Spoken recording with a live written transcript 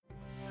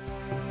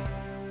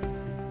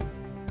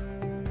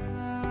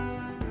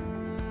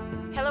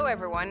Hello,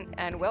 everyone,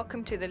 and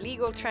welcome to the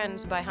Legal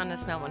Trends by Hanne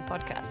Snellman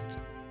podcast.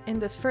 In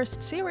this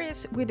first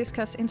series, we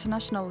discuss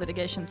international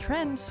litigation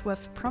trends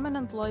with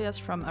prominent lawyers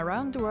from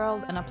around the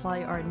world and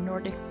apply our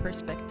Nordic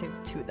perspective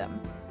to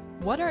them.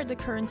 What are the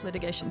current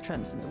litigation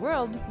trends in the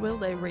world? Will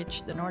they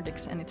reach the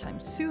Nordics anytime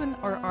soon,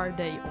 or are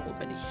they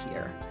already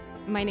here?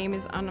 My name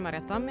is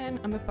Anna-Maria Tamminen.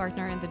 I'm a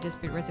partner in the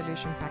dispute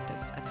resolution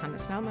practice at Hanne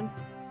Snellman.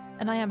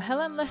 And I am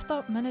Helen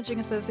Lehto,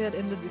 managing associate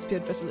in the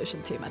dispute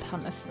resolution team at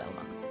Hanne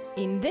Snellman.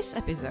 In this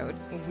episode,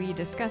 we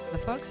discuss the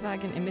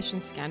Volkswagen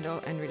emissions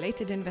scandal and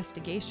related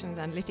investigations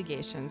and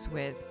litigations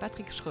with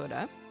Patrick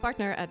Schröder,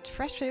 partner at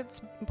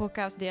Freshfields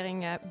Bruckhaus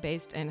Deringer,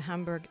 based in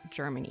Hamburg,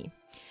 Germany.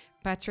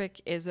 Patrick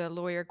is a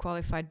lawyer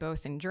qualified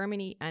both in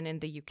Germany and in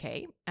the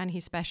UK, and he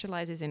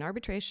specializes in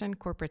arbitration,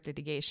 corporate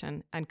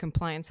litigation, and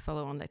compliance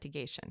follow-on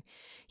litigation.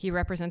 He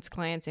represents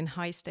clients in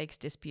high-stakes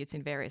disputes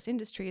in various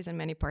industries and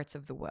many parts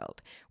of the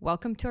world.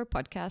 Welcome to our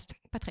podcast,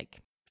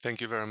 Patrick.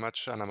 Thank you very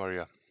much,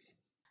 Anna-Maria.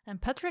 And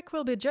Patrick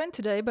will be joined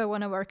today by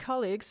one of our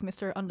colleagues,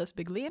 Mr. Anders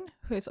Byglin,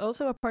 who is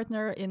also a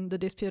partner in the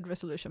dispute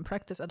resolution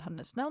practice at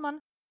Hanne Snellman.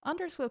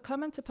 Anders will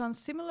comment upon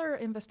similar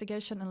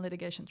investigation and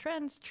litigation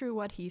trends through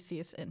what he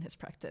sees in his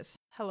practice.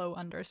 Hello,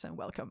 Anders, and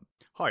welcome.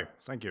 Hi,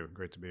 thank you.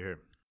 Great to be here.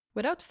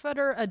 Without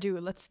further ado,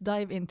 let's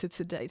dive into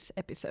today's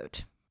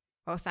episode.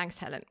 Oh, thanks,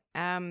 Helen.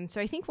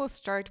 So I think we'll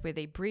start with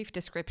a brief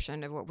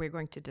description of what we're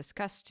going to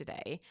discuss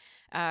today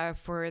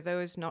for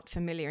those not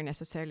familiar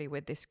necessarily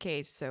with this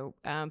case. So,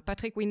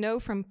 Patrick, we know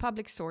from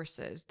public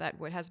sources that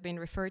what has been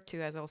referred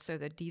to as also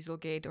the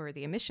Dieselgate or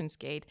the emissions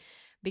gate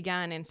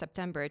began in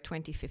September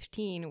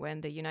 2015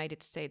 when the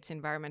United States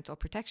Environmental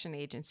Protection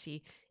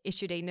Agency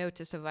issued a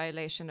notice of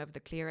violation of the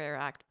Clear Air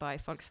Act by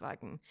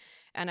Volkswagen.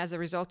 And as a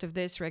result of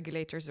this,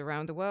 regulators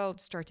around the world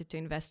started to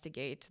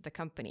investigate the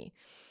company.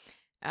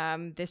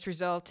 This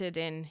resulted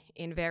in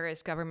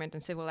various government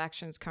and civil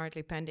actions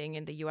currently pending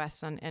in the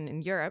US and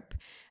in Europe.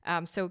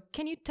 So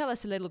can you tell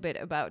us a little bit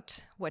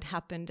about what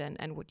happened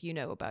and what you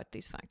know about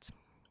these facts?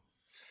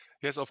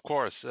 Yes, of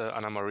course,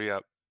 Anna-Maria.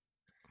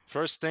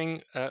 First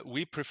thing,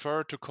 we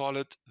prefer to call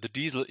it the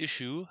diesel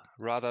issue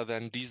rather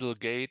than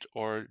Dieselgate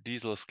or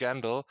diesel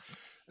scandal.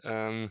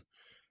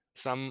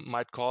 Some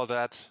might call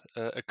that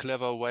a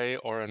clever way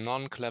or a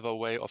non-clever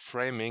way of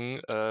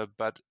framing,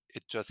 but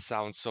it just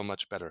sounds so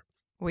much better.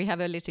 We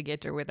have a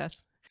litigator with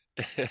us.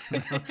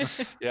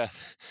 Yeah,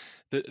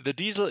 the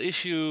diesel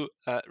issue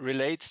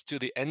relates to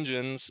the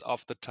engines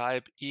of the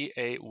type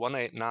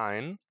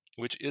EA189,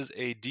 which is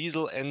a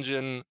diesel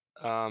engine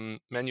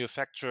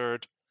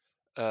manufactured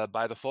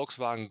by the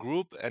Volkswagen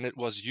Group, and it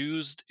was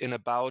used in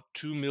about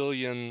 2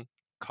 million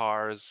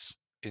cars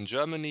in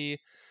Germany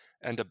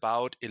and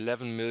about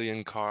 11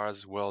 million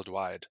cars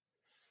worldwide.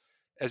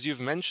 As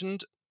you've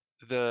mentioned,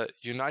 the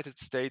United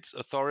States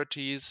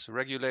authorities,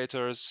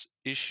 regulators,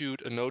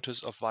 issued a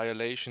notice of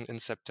violation in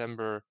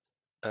September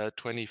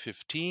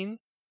 2015,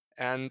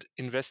 and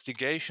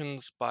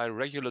investigations by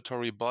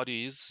regulatory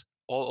bodies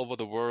all over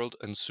the world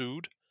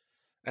ensued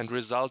and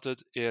resulted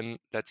in,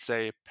 let's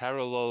say,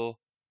 parallel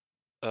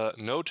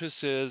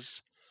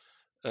notices,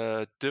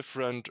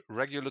 different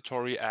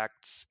regulatory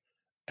acts,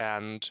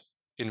 and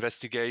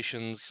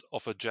investigations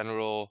of a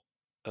general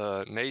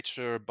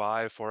nature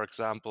by, for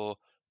example,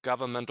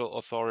 governmental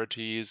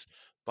authorities,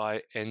 by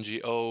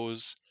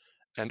NGOs,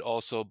 and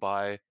also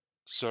by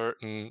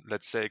certain,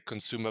 let's say,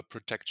 consumer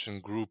protection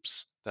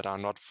groups that are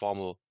not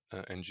formal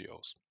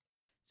NGOs.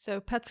 So,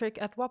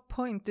 Patrick, at what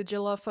point did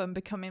your law firm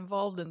become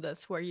involved in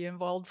this? Were you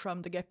involved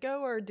from the get-go,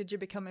 or did you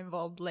become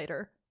involved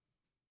later?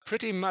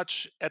 Pretty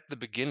much at the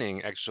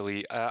beginning,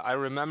 actually. I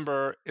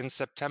remember in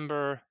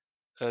September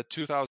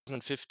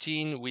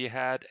 2015, we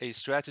had a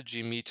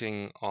strategy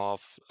meeting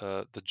of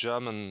the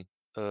German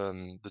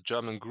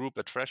group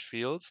at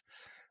Freshfields,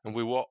 and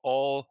we were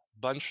all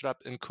bunched up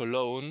in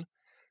Cologne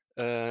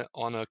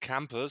on a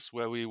campus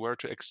where we were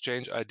to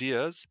exchange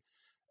ideas.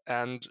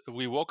 And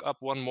we woke up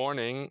one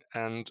morning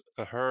and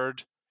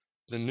heard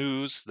the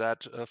news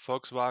that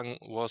Volkswagen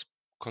was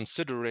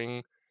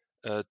considering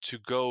to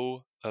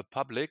go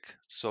public,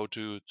 so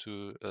to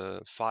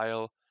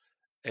file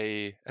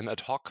an ad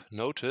hoc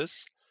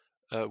notice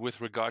with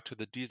regard to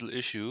the diesel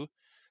issue,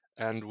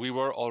 and we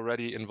were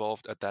already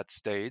involved at that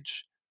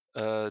stage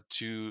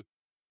to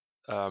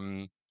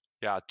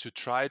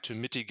try to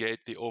mitigate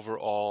the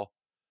overall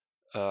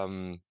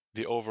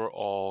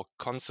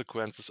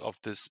consequences of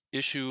this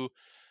issue,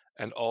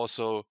 and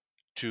also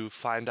to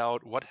find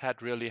out what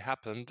had really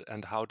happened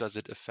and how does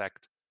it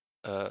affect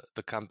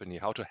the company,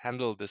 how to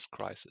handle this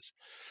crisis.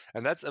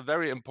 And that's a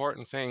very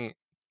important thing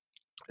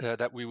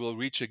that we will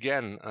reach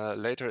again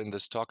later in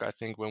this talk, I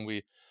think, when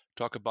we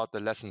talk about the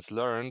lessons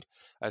learned.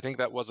 I think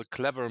that was a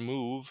clever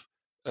move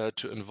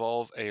to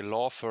involve a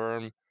law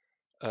firm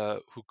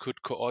who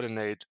could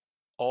coordinate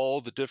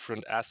all the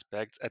different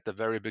aspects at the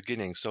very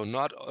beginning. So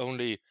not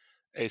only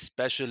a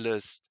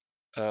specialist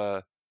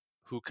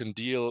who can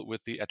deal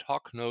with the ad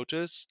hoc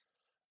notice,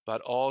 but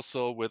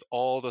also with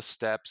all the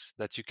steps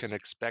that you can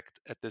expect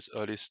at this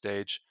early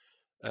stage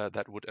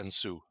that would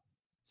ensue.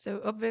 So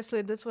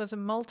obviously this was a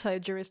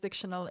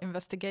multi-jurisdictional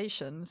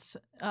investigations.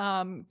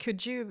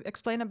 Could you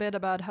explain a bit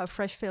about how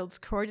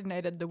Freshfields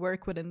coordinated the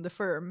work within the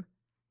firm?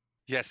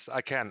 Yes, I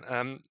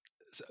can.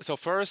 So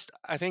first,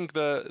 I think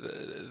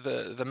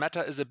the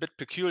matter is a bit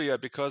peculiar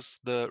because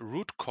the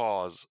root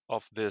cause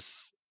of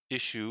this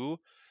issue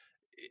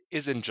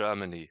is in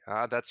Germany.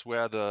 That's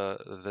where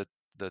the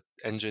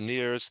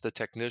engineers, the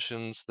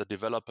technicians, the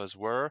developers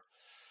were,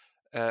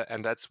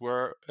 and that's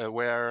where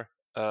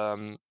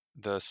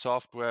the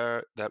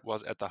software that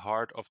was at the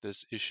heart of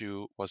this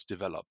issue was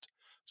developed.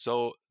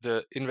 So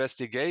the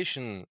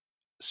investigation,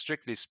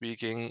 strictly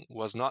speaking,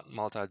 was not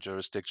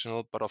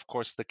multi-jurisdictional, but of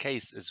course the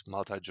case is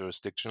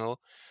multi-jurisdictional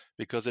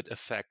because it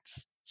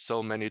affects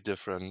so many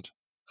different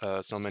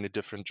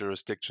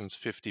jurisdictions,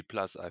 50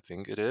 plus, I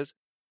think it is,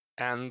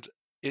 and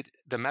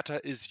the matter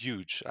is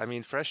huge. I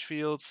mean,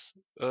 Freshfields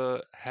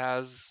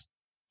has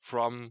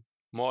from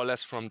more or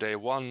less from day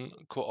one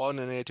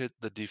coordinated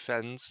the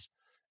defense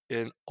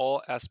in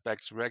all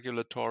aspects,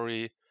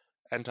 regulatory,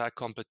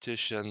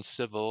 anti-competition,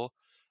 civil,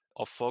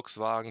 of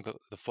Volkswagen,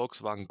 the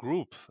Volkswagen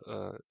Group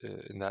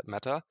in that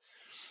matter,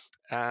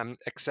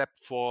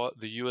 except for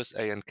the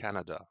USA and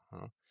Canada.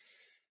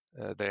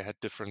 They had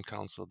different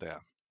counsel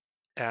there.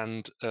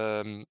 And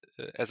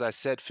as I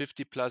said,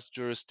 50 plus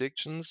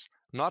jurisdictions,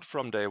 not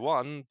from day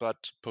one,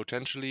 but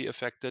potentially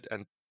affected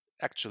and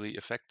actually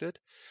affected.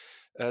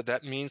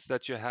 That means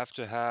that you have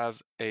to have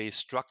a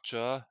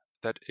structure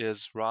that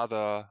is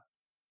rather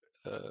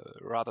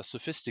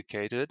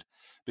sophisticated,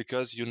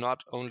 because you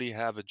not only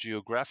have a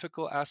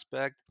geographical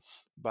aspect,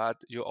 but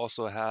you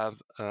also have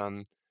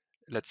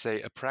let's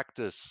say a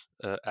practice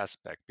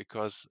aspect,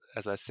 because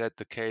as I said,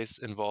 the case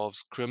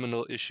involves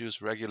criminal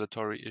issues,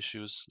 regulatory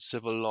issues,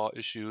 civil law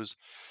issues.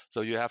 So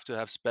you have to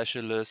have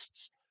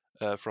specialists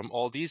from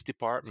all these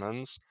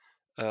departments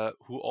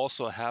who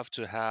also have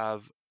to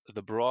have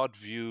the broad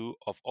view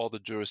of all the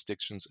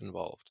jurisdictions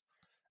involved.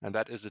 And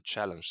that is a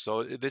challenge.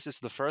 So this is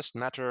the first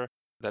matter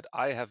that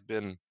I have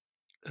been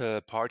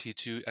party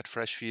to at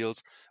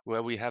Freshfields,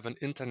 where we have an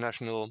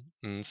international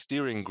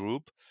steering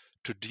group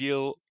to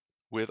deal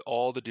with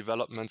all the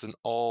developments in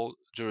all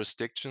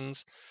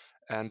jurisdictions,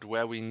 and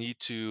where we need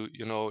to,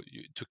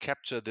 to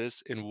capture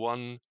this in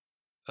one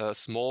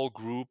small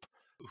group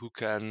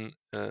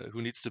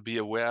who needs to be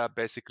aware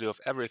basically of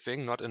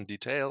everything, not in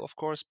detail, of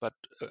course, but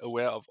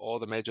aware of all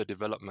the major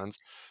developments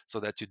so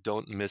that you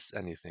don't miss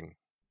anything.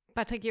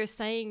 Patrick, you're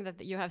saying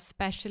that you have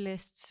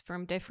specialists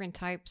from different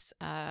types,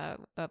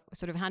 of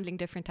sort of handling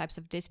different types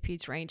of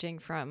disputes, ranging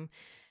from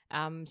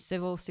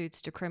civil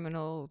suits to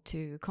criminal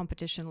to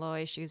competition law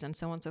issues and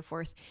so on and so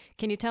forth.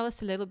 Can you tell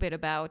us a little bit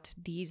about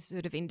these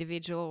sort of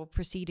individual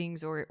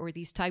proceedings or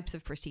these types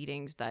of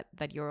proceedings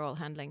that you're all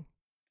handling?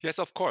 Yes,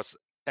 of course.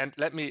 And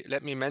let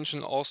me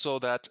mention also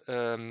that,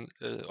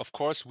 of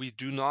course, we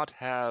do not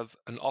have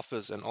an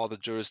office in all the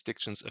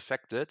jurisdictions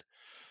affected.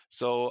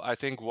 So I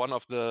think one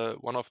of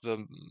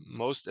the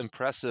most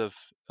impressive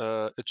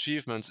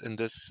achievements in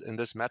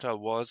this matter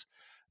was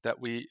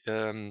that we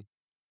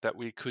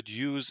could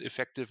use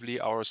effectively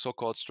our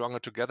so-called Stronger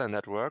Together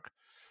network.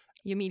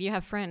 You mean you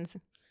have friends?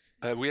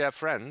 We have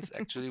friends.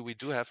 Actually, we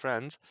do have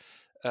friends.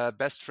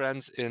 Best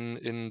friends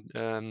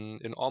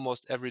in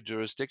almost every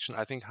jurisdiction.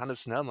 I think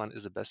Hannes Snellman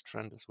is a best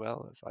friend as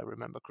well, if I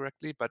remember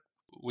correctly. But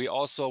we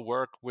also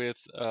work with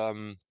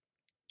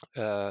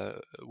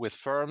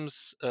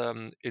firms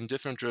in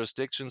different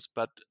jurisdictions,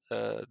 but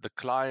the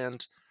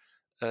client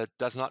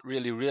does not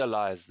really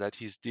realize that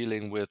he's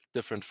dealing with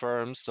different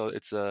firms. So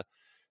it's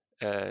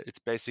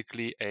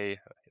basically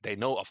they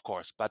know, of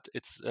course, but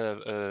it's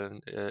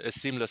a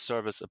seamless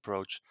service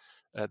approach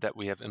that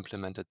we have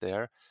implemented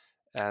there.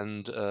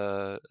 And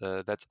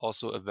that's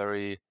also a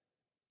very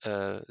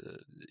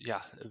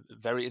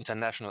very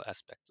international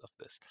aspect of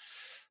this.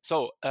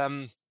 So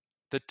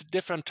the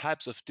different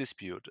types of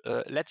dispute.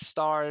 Let's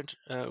start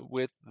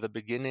with the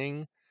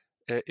beginning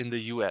in the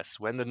US.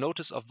 When the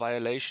notice of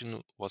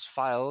violation was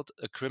filed,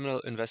 a criminal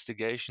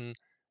investigation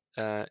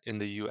in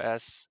the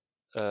US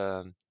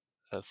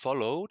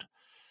followed.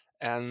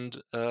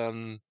 And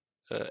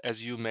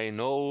as you may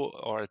know,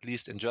 or at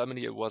least in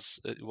Germany, it was,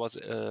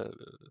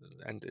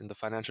 and in the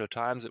Financial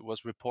Times, it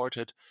was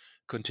reported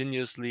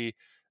continuously.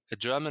 A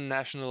German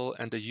national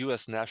and a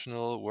US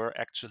national were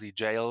actually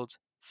jailed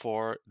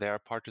for their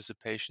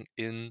participation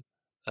in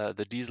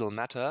the diesel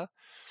matter.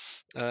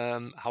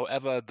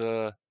 However,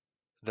 the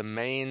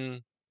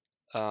main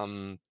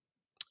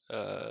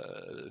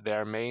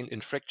their main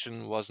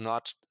infraction was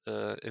not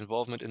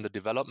involvement in the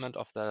development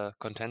of the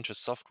contentious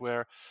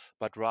software,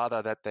 but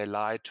rather that they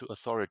lied to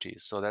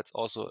authorities. So that's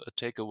also a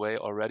takeaway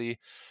already.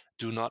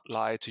 Do not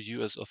lie to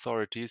US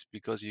authorities,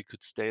 because you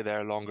could stay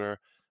there longer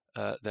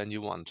than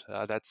you want.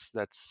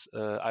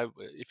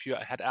 If you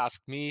had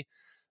asked me,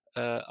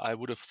 I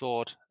would have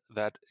thought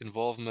that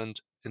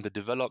involvement in the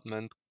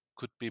development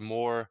could be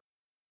more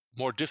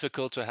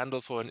difficult to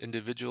handle for an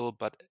individual,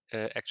 but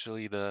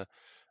actually the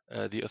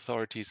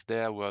authorities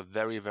there were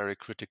very, very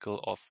critical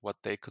of what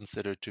they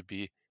considered to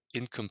be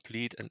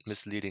incomplete and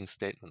misleading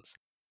statements.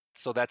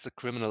 So that's a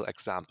criminal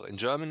example. In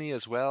Germany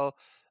as well,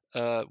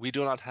 we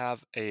do not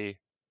have a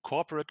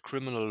corporate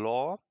criminal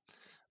law,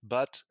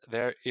 but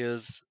there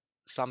is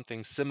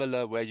something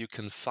similar where you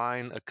can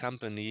fine a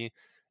company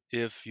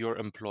if your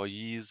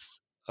employees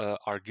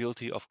are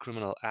guilty of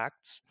criminal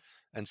acts.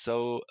 And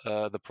so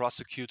the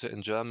prosecutor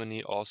in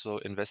Germany also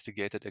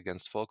investigated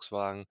against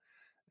Volkswagen,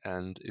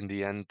 and in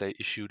the end, they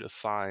issued a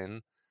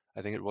fine.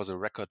 I think it was a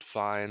record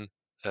fine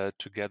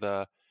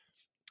together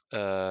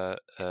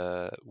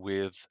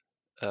with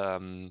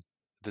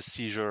the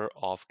seizure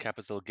of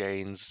capital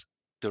gains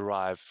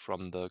derived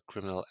from the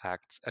criminal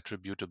acts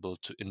attributable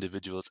to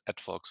individuals at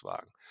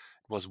Volkswagen.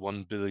 It was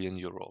 1 billion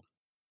euro.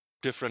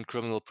 Different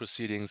criminal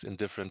proceedings in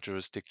different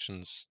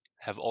jurisdictions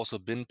have also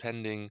been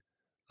pending.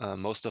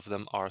 Most of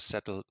them are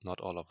settled, not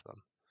all of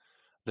them.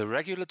 The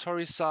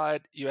regulatory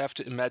side, you have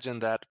to imagine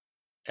that,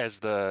 as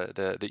the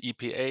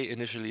EPA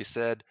initially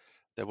said,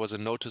 there was a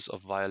notice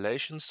of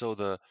violation, so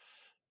the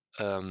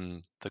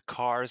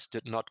cars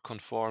did not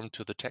conform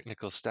to the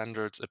technical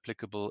standards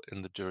applicable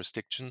in the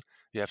jurisdiction.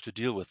 You have to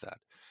deal with that.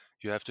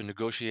 You have to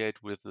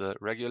negotiate with the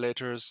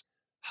regulators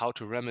how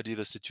to remedy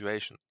the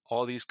situation.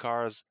 All these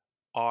cars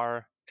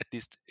are, at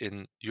least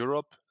in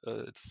Europe,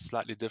 it's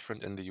slightly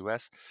different in the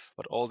US,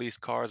 but all these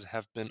cars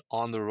have been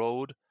on the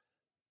road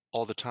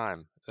all the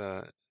time,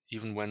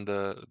 even when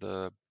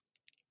the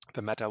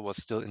matter was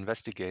still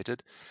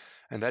investigated.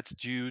 And that's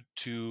due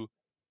to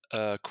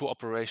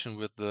cooperation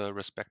with the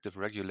respective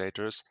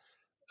regulators,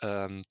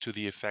 to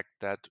the effect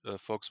that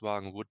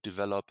Volkswagen would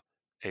develop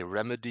a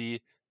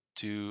remedy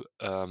to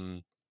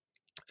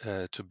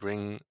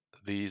bring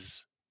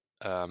these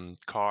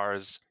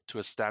cars to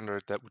a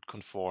standard that would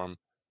conform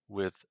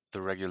with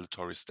the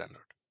regulatory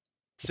standard.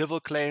 Civil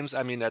claims,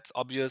 I mean, that's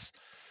obvious.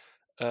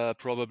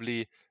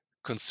 Probably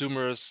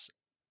consumers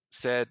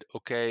said,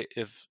 okay,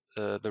 if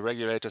the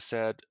regulator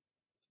said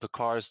the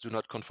cars do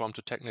not conform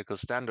to technical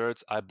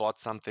standards, I bought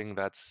something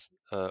that's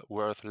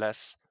worth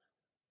less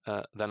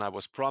than I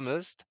was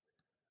promised.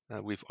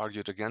 We've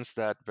argued against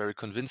that very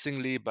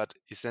convincingly, but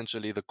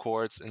essentially the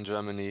courts in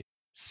Germany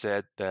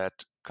said that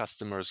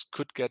customers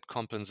could get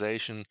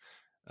compensation.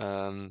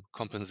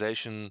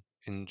 Compensation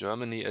in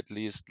Germany, at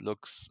least,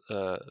 looks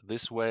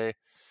this way.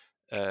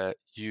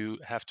 You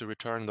have to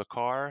return the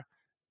car,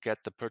 get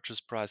the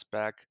purchase price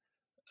back,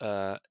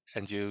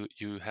 and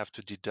you have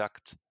to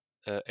deduct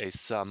a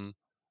sum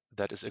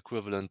that is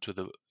equivalent to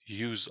the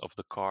use of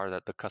the car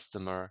that the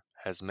customer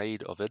has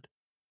made of it,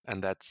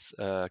 and that's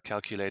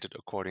calculated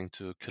according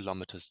to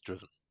kilometers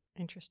driven.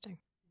 Interesting.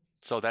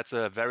 So that's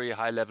a very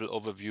high-level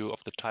overview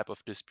of the type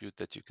of dispute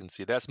that you can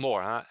see. There's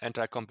more,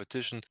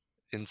 anti-competition.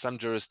 In some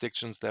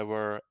jurisdictions, there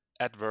were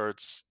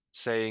adverts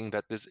saying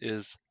that this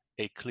is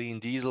a clean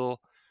diesel.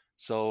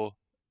 So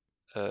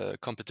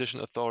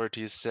competition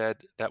authorities said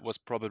that was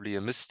probably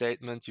a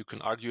misstatement. You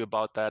can argue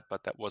about that,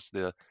 but that was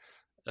the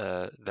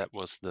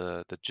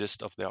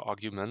gist of their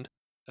argument,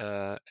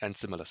 and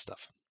similar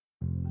stuff.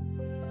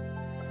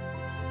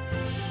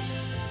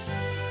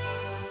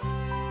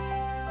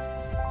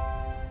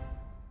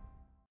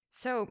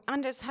 So,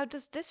 Anders, how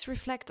does this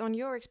reflect on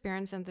your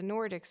experience in the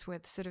Nordics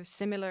with sort of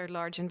similar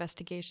large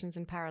investigations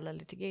and parallel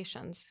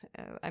litigations?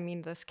 I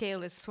mean, the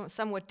scale is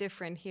somewhat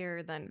different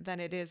here than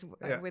it is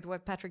with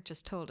what Patrick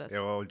just told us.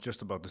 Yeah, well,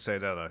 just about to say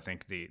that, I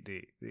think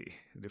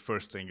the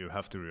first thing you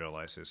have to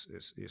realize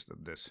is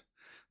that this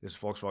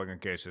Volkswagen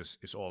case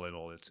is all in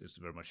all, it's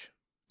very much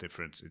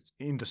different. It's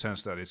in the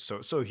sense that it's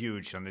so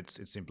huge, and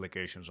its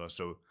implications are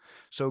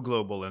so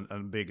global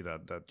and big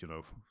that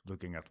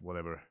looking at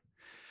whatever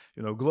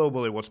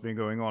globally what's been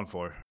going on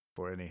for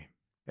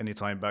any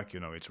time back,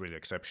 it's really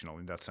exceptional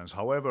in that sense.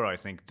 However, I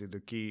think the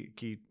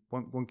key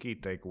one key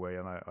takeaway,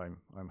 and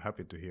I'm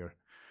happy to hear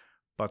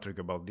Patrick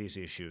about these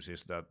issues,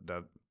 is that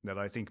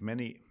I think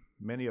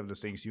many of the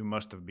things you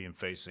must have been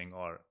facing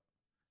are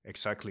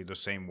exactly the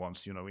same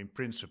ones, in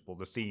principle,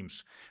 the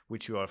themes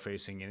which you are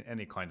facing in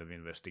any kind of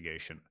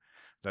investigation.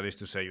 That is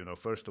to say,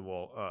 first of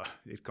all,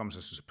 it comes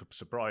as a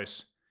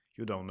surprise.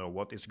 You don't know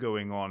what is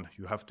going on.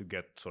 You have to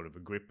get sort of a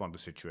grip on the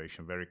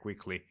situation very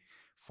quickly,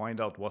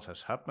 find out what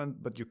has happened,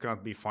 but you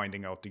can't be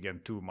finding out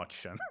again too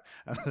much and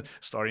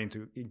starting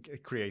to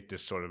create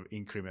this sort of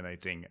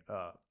incriminating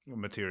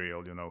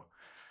material,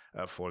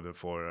 for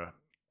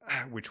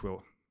which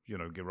will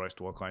give rise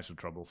to all kinds of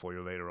trouble for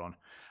you later on.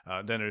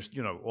 Then there's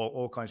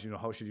all kinds.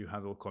 How should you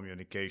handle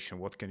communication?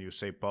 What can you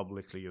say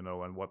publicly?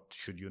 And what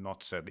should you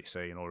not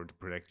say in order to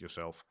protect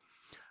yourself?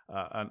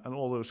 And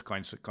all those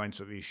kinds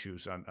of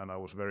issues, and it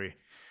was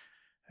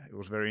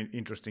very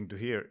interesting to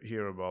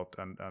hear about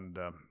and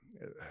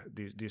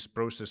these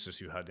processes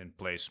you had in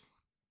place,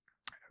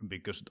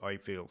 because I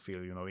feel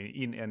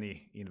in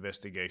any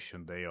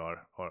investigation they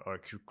are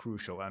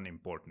crucial and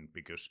important,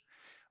 because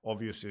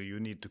obviously you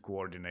need to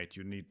coordinate,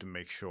 you need to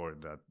make sure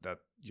that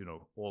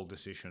all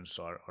decisions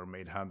are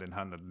made hand in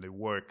hand and they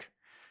work.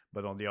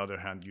 But on the other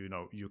hand,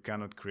 you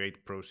cannot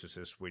create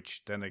processes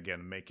which then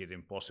again make it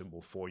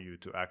impossible for you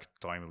to act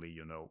timely,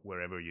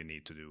 wherever you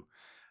need to do.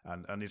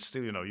 And it's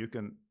still, you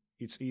can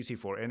it's easy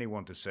for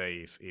anyone to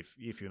say if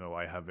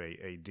I have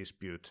a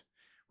dispute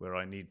where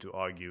I need to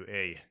argue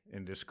A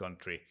in this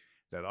country,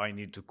 that I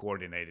need to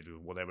coordinate it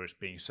with whatever is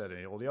being said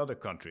in all the other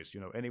countries.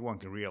 Anyone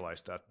can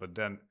realize that, but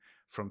then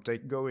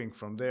going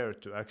from there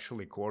to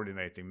actually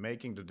coordinating,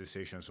 making the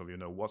decisions of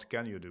what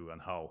can you do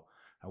and how,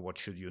 and what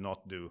should you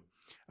not do,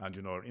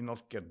 and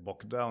not get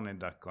bogged down in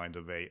that kind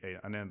of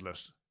an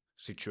endless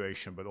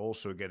situation, but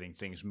also getting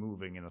things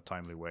moving in a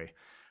timely way.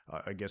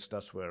 I guess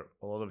that's where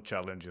a lot of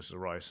challenges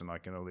arise, and I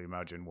can only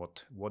imagine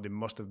what it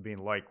must have been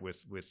like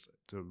with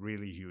the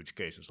really huge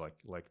cases like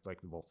the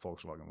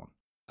Volkswagen one.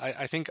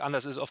 I think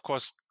Anders is, of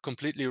course,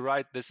 completely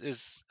right. This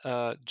is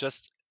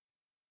just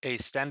a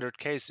standard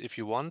case, if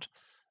you want,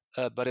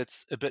 but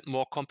it's a bit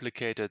more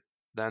complicated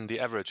than the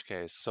average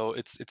case. So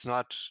it's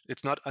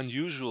not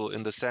unusual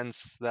in the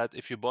sense that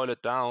if you boil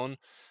it down,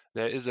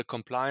 there is a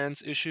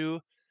compliance issue.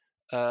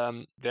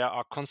 There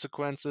are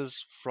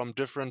consequences from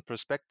different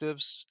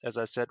perspectives, as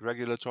I said,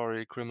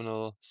 regulatory,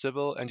 criminal,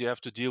 civil, and you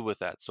have to deal with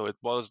that. So it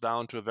boils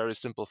down to a very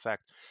simple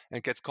fact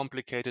and gets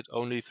complicated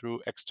only through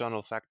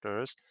external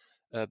factors.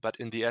 But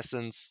in the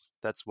essence,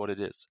 that's what it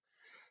is.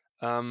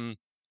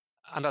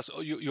 Anders,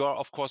 you are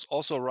of course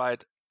also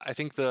right. I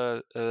think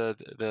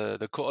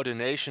the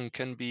coordination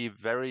can be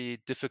very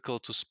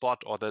difficult to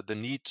spot, or the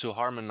need to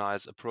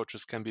harmonize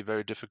approaches can be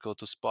very difficult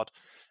to spot,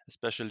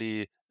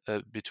 especially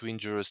between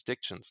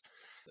jurisdictions.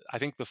 I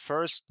think the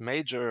first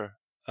major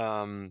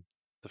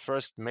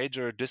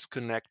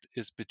disconnect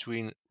is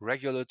between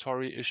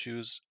regulatory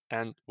issues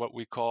and what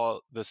we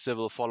call the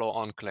civil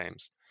follow-on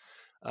claims.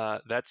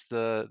 That's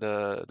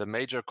the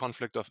major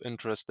conflict of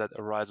interest that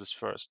arises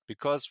first,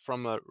 because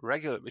from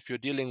if you're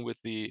dealing with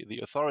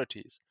the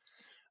authorities,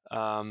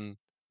 the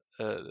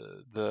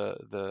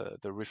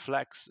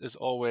reflex is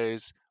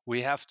always,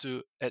 we have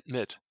to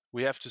admit,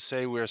 we have to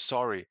say we're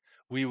sorry,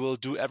 we will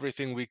do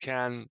everything we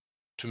can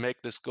to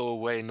make this go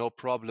away, no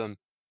problem,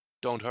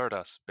 don't hurt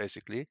us,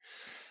 basically.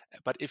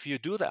 But if you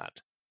do that,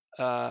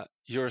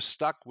 you're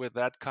stuck with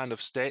that kind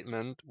of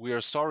statement. We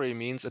are sorry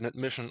means an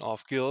admission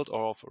of guilt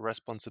or of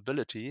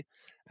responsibility,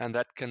 and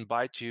that can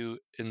bite you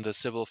in the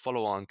civil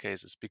follow-on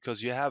cases,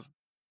 because you have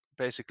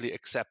basically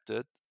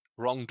accepted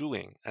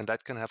wrongdoing, and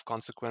that can have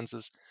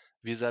consequences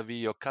vis-a-vis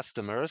your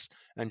customers,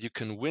 and you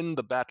can win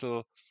the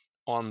battle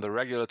on the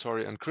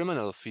regulatory and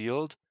criminal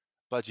field,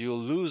 but you'll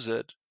lose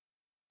it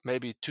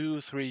maybe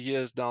 2-3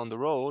 years down the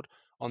road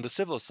on the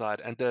civil side.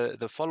 And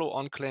the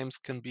follow-on claims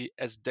can be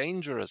as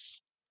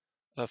dangerous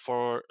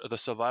for the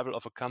survival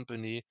of a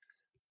company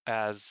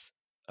as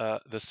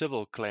the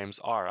civil claims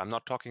are. I'm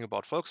not talking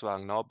about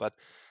Volkswagen now, but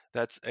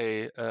that's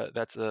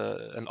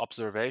an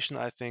observation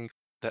I think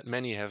that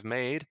many have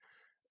made.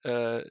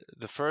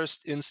 The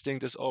first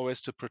instinct is always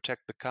to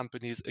protect the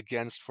companies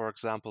against, for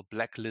example,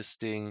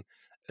 blacklisting,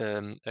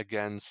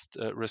 against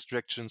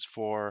restrictions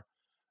for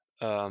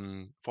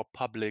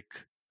public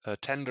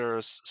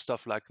tenders,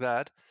 stuff like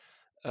that.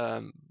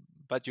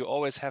 But you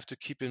always have to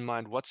keep in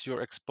mind what's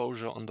your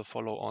exposure on the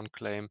follow-on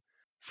claim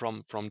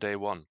from day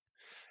one.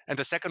 And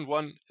the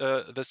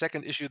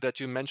second issue that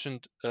you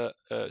mentioned,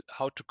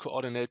 how to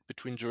coordinate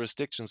between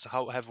jurisdictions,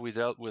 how have we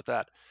dealt with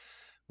that?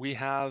 We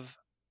have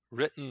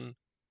written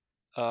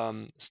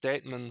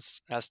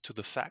statements as to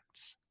the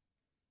facts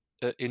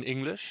in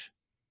English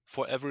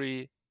for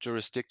every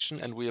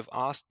jurisdiction, and we have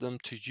asked them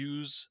to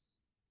use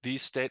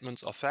these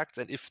statements of facts,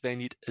 and if they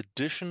need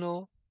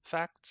additional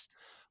facts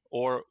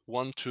or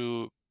want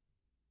to,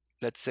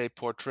 let's say,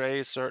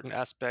 portray certain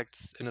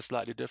aspects in a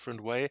slightly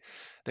different way,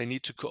 they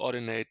need to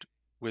coordinate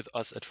with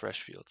us at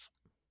Freshfields,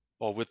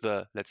 or with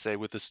the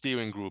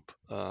steering group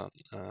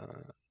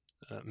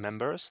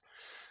members,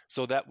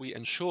 so that we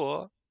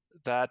ensure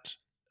that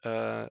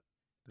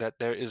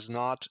there is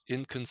not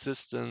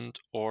inconsistent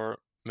or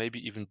maybe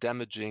even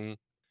damaging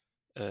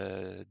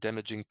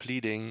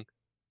pleading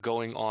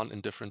going on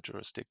in different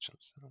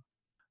jurisdictions.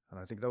 And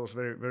I think that was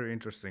very, very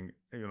interesting,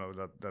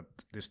 that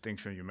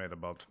distinction you made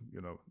about,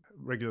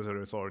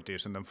 regulatory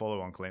authorities and then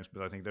follow-on claims.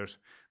 But I think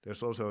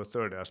there's also a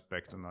third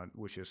aspect,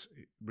 which is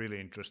really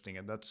interesting,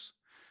 and that's,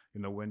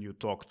 when you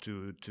talk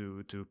to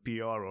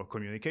PR or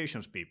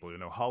communications people,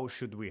 how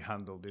should we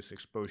handle this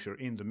exposure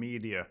in the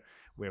media,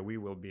 where we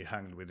will be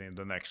hanged within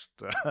the next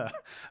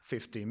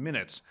 15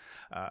 minutes.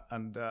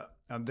 And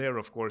there,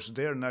 of course,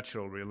 their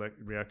natural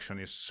reaction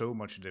is so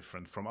much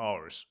different from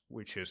ours,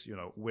 which is,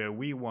 where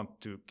we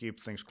want to keep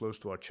things close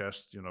to our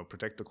chest,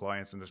 protect the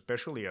clients, and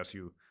especially as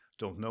you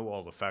don't know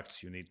all the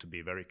facts, you need to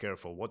be very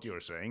careful what you're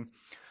saying.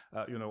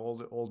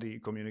 All the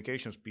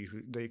communications people,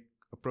 they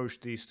approach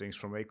these things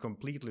from a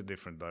completely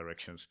different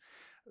directions.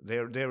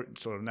 Their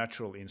sort of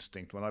natural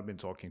instinct when I've been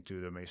talking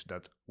to them is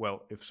that,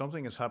 well, if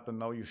something has happened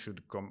now, you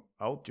should come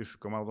out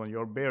on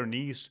your bare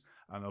knees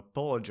and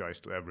apologize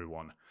to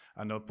everyone,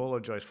 and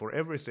apologize for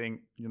everything,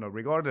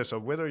 regardless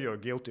of whether you're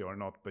guilty or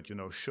not, but,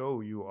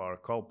 show you are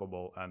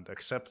culpable and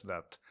accept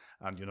that,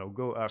 and,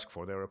 go ask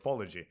for their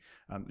apology.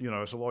 And,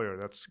 as a lawyer,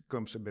 that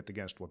comes a bit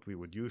against what we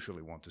would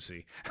usually want to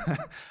see.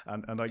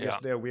 and I guess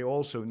there we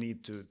also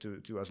need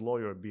to as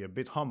lawyer be a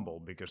bit humble,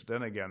 because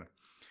then again,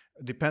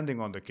 depending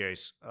on the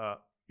case,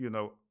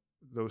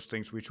 those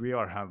things which we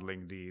are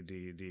handling,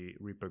 the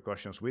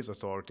repercussions with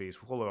authorities,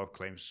 follow-up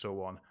claims,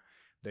 so on,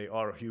 they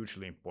are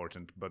hugely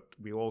important. But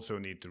we also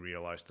need to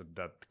realize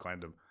that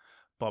kind of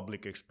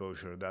public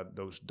exposure, that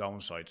those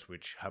downsides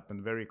which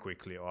happen very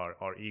quickly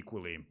are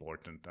equally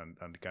important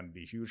and can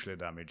be hugely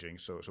damaging.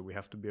 So we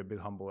have to be a bit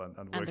humble and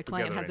work together. And the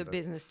client has a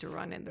business to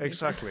run in the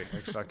exactly.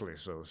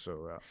 So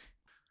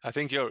I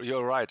think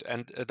you're right,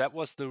 and that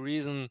was the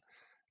reason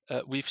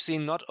we've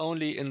seen not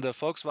only in the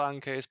Volkswagen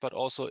case, but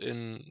also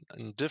in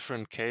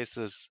different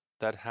cases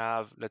that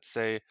have, let's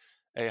say,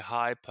 a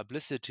high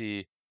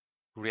publicity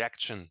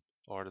reaction,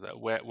 or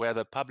where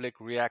the public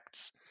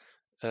reacts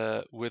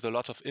with a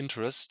lot of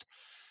interest.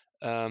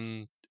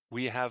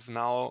 We have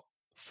now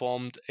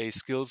formed a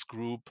skills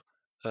group,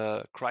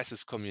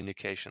 crisis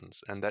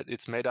communications, and that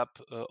it's made up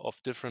of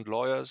different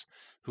lawyers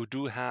who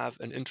do have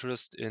an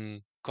interest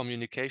in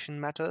communication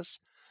matters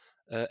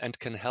and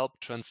can help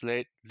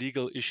translate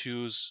legal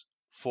issues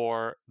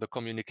for the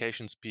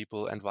communications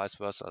people and vice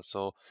versa.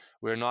 So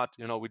we're not,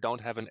 we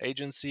don't have an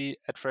agency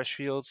at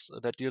Freshfields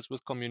that deals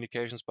with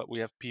communications, but we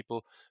have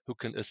people who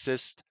can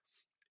assist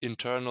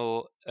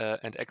internal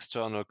and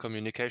external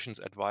communications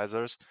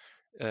advisors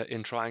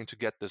in trying to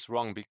get this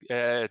wrong,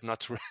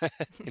 not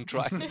in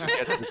trying to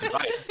get this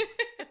right.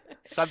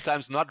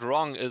 Sometimes not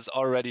wrong is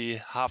already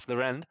half the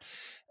rent.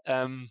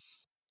 And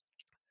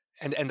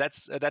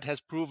that has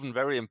proven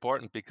very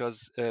important,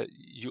 because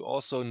you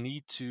also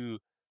need to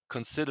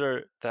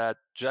consider that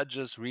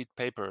judges read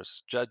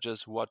papers,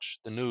 judges watch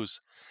the news,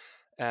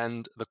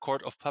 and the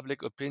court of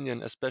public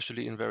opinion,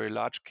 especially in very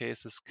large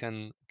cases,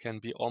 can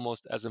be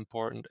almost as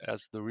important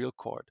as the real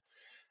court.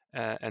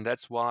 And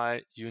that's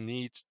why you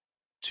need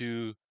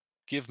to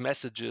give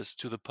messages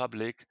to the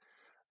public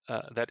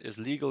that is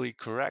legally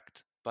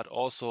correct, but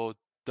also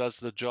does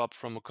the job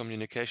from a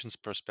communications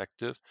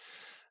perspective.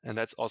 And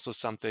that's also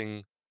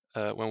something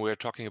when we're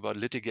talking about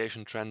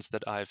litigation trends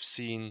that I've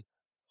seen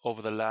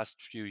over the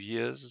last few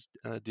years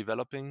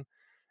developing.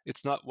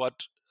 It's not what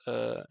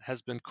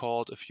has been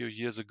called a few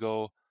years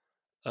ago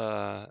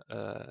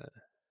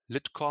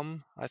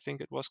Litcom, I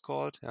think it was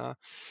called, yeah.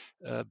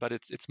 But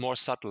it's more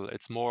subtle.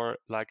 It's more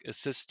like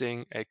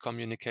assisting a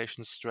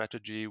communication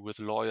strategy with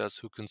lawyers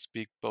who can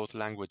speak both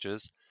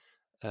languages,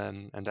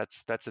 and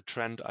that's a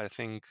trend I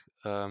think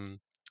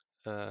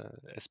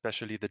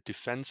especially the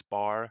defense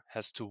bar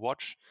has to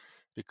watch,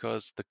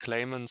 because the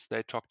claimants,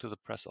 they talk to the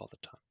press all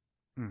the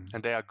time,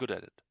 and they are good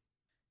at it.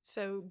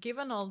 So,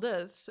 given all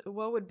this,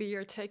 what would be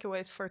your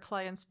takeaways for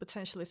clients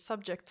potentially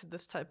subject to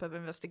this type of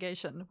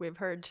investigation? We've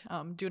heard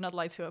do not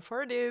lie to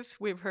authorities.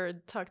 We've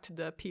heard talk to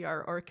the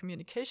PR or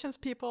communications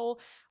people.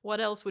 What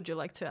else would you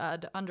like to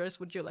add? Anders,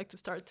 would you like to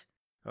start?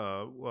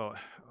 Well,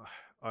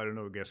 I don't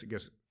know. Guess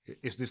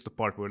is this the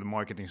part where the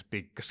marketing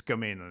speakers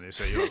come in and they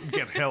say,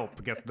 get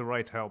help, get the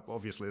right help?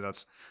 Obviously,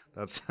 that's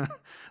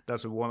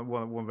that's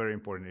one very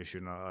important issue.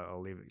 Now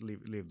I'll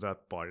leave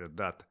that part at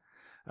that.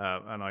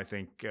 And I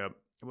think.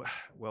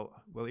 Well,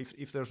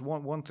 if there's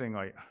one thing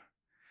I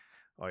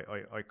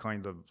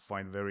kind of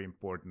find very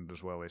important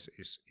as well is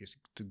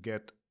to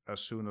get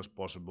as soon as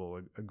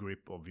possible a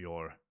grip of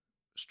your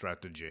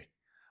strategy,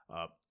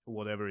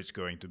 whatever it's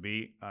going to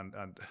be,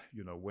 and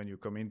when you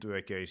come into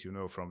a case,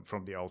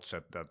 from the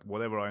outset that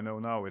whatever I know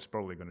now, it's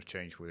probably going to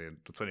change within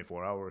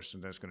 24 hours,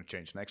 and then it's going to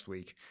change next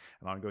week,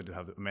 and I'm going to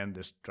have to amend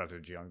this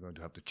strategy, I'm going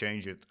to have to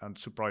change it, and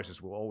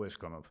surprises will always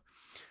come up.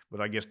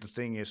 But I guess the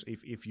thing is,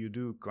 if you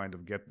do kind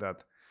of get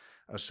that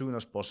as soon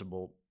as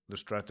possible, the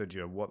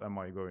strategy of what are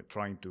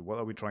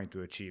we trying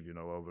to achieve,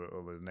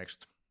 over the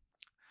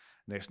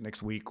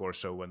next week or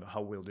so, and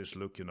how will this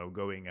look,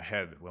 going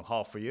ahead? Well,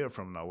 half a year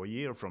from now, a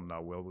year from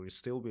now, will we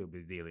still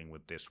be dealing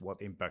with this?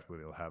 What impact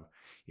will it have?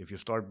 If you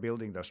start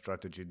building that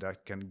strategy,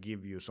 that can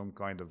give you some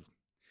kind of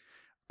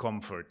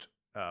comfort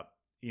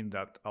in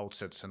that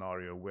outset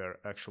scenario, where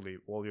actually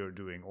all you're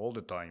doing all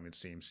the time, it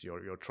seems,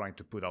 you're trying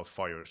to put out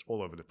fires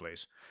all over the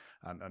place.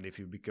 And if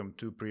you become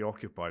too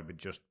preoccupied with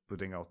just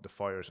putting out the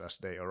fires as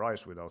they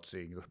arise without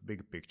seeing the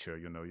big picture,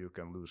 you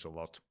can lose a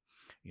lot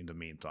in the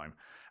meantime.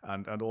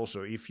 And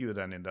also, if you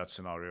then in that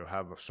scenario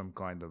have some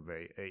kind of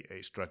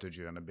a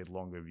strategy and a bit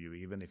longer view,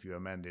 even if you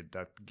amend it,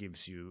 that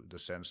gives you the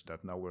sense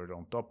that now we're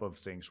on top of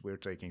things, we're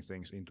taking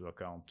things into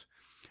account,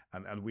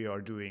 and we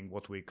are doing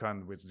what we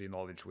can with the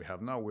knowledge we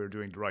have now. We're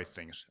doing the right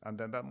things, and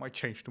then that might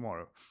change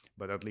tomorrow,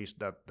 but at least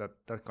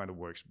that kind of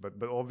works.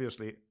 But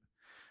obviously,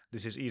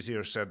 this is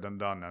easier said than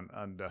done,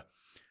 and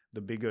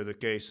the bigger the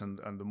case and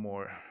the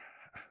more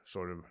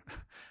sort of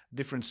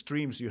different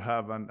streams you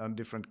have and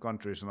different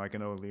countries, and I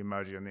can only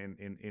imagine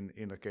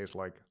in a case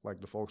like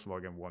the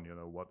Volkswagen one,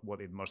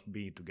 what it must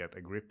be to get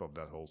a grip of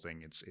that whole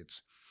thing.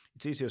 It's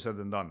easier said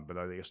than done, but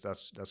I guess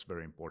that's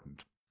very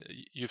important.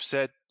 You've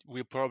said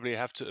we probably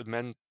have to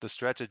amend the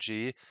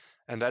strategy,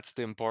 and that's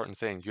the important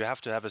thing. You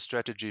have to have a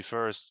strategy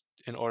first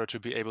in order to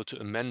be able to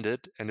amend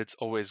it, and it's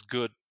always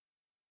good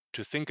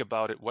to think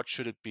about it. What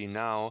should it be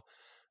now,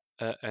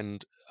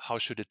 and how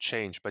should it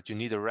change? But you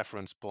need a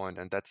reference point,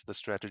 and that's the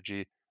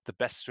strategy the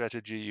best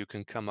strategy you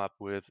can come up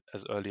with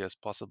as early as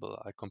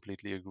possible. I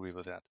completely agree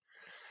with that.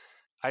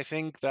 I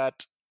think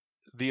that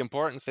the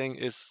important thing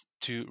is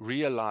to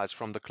realize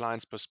from the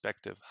client's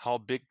perspective how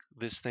big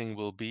this thing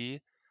will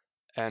be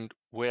and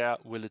where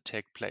will it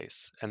take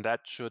place. And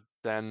that should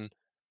then,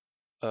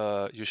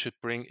 you should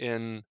bring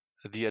in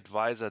the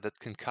advisor that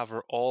can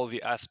cover all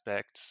the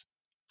aspects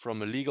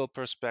from a legal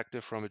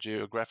perspective, from a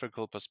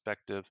geographical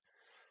perspective,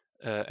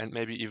 and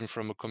maybe even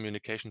from a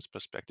communications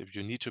perspective.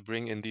 You need to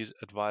bring in these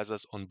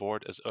advisors on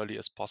board as early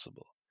as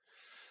possible.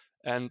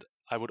 And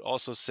I would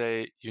also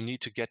say you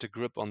need to get a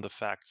grip on the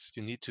facts.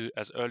 You need to,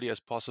 as early as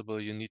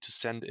possible, you need to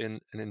send in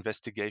an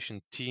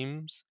investigations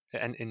team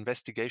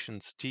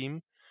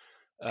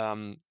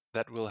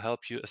that will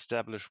help you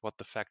establish what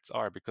the facts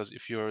are. Because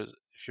if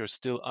you're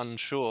still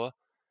unsure,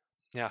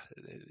 yeah,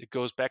 it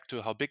goes back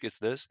to how big is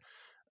this?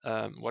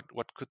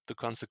 What could the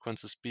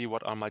consequences be?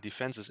 What are my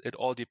defenses? It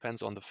all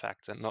depends on the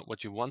facts, and not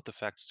what you want the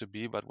facts to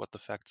be, but what the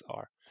facts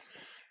are.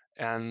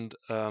 And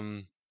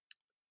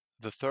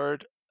the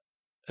third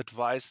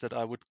advice that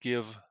I would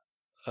give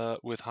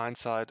with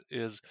hindsight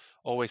is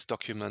always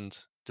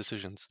document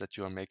decisions that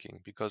you are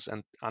making, because,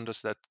 and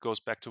Anders, that goes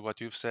back to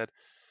what you've said,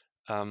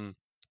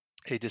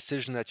 a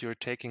decision that you're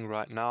taking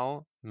right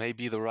now may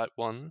be the right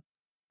one,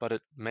 but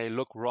it may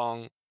look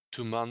wrong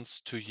 2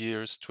 months, 2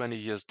 years, 20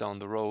 years down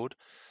the road.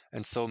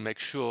 And so make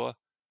sure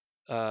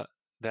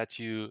that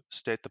you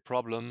state the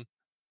problem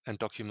and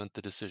document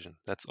the decision.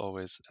 That's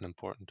always an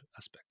important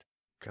aspect.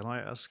 Can I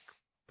ask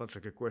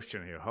Patrick a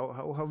question here?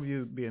 How have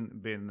you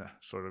been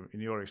sort of in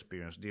your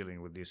experience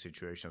dealing with these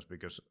situations?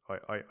 Because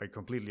I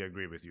completely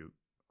agree with you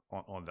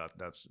on that.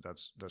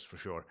 That's for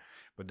sure.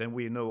 But then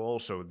we know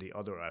also the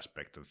other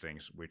aspect of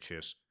things, which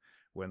is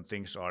when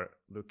things are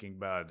looking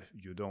bad,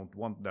 you don't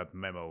want that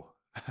memo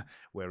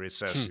where it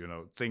says,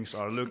 things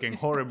are looking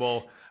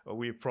horrible,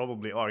 we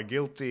probably are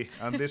guilty,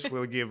 and this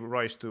will give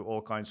rise to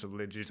all kinds of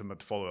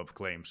legitimate follow-up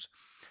claims.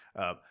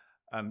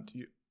 And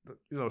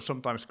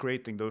sometimes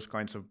creating those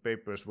kinds of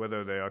papers,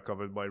 whether they are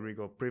covered by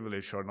legal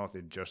privilege or not,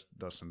 it just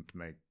doesn't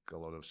make a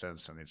lot of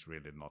sense, and it's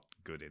really not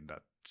good in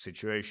that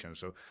situation.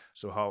 So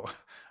how?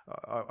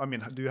 I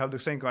mean, do you have the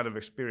same kind of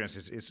experience?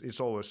 It's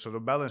always sort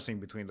of balancing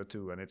between the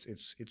two, and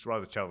it's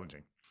rather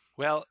challenging.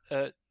 Well,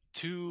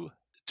 two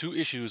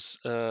issues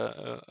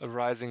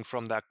arising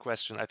from that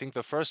question. I think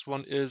the first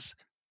one is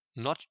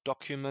not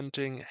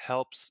documenting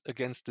helps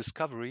against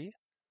discovery,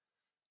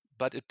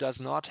 but it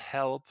does not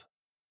help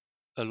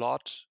a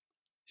lot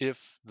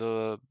if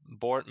the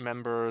board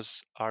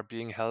members are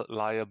being held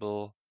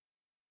liable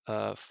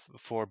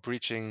for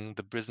breaching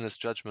the business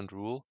judgment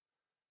rule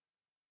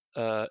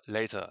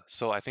later.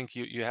 So I think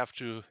you have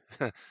to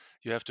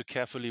you have to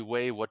carefully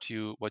weigh what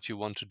you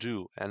want to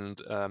do,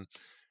 and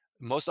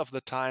most of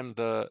the time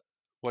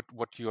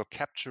what you're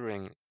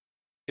capturing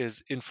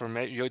is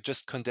information. You're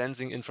just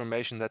condensing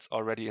information that's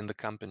already in the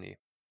company,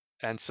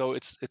 and so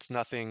it's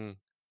nothing.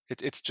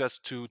 It's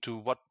just to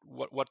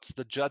what's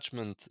the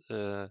judgment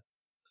the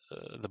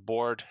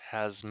board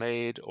has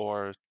made,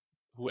 or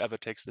whoever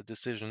takes the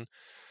decision.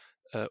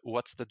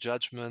 What's the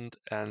judgment,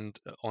 and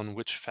on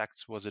which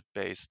facts was it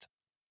based?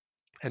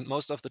 And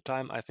most of the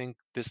time, I think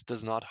this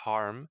does not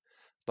harm.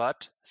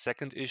 But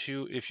second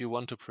issue, if you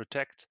want to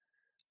protect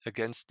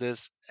against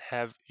this,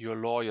 have your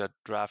lawyer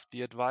draft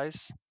the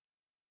advice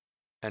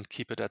and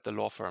keep it at the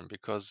law firm,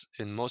 because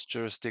in most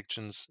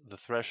jurisdictions, the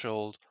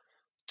threshold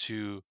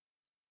to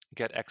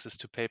get access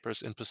to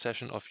papers in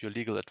possession of your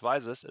legal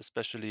advisors,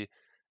 especially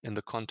in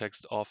the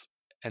context of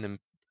an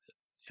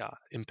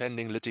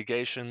impending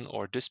litigation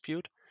or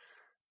dispute,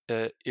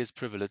 is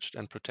privileged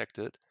and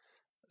protected.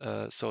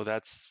 So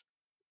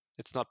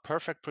it's not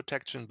perfect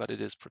protection, but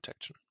it is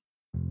protection.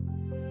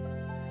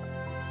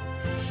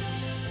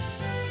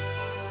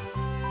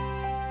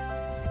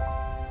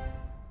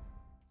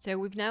 So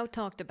we've now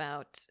talked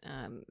about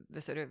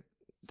the sort of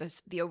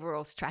the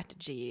overall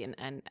strategy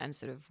and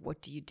sort of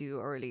what do you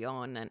do early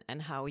on,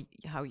 and how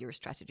your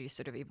strategy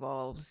sort of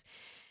evolves.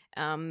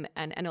 And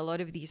a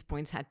lot of these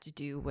points had to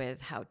do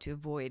with how to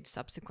avoid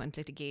subsequent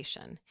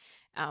litigation.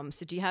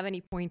 So do you have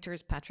any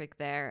pointers, Patrick,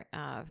 there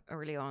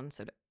early on?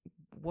 Sort of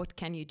what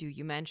can you do?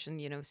 You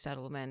mentioned,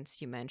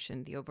 settlements, you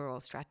mentioned the overall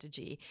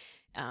strategy.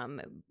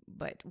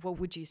 But what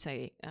would you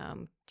say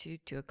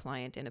to a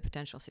client in a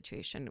potential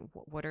situation?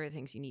 What are the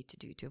things you need to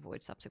do to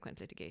avoid subsequent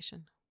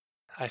litigation?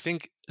 I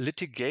think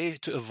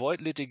to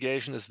avoid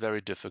litigation is very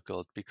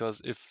difficult,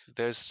 because if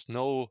there's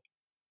no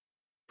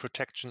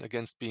protection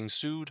against being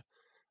sued,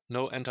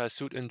 no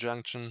anti-suit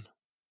injunction,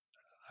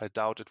 I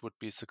doubt it would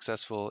be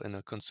successful in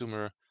a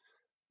consumer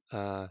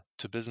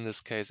to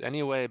business case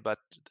anyway, but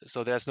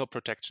so there's no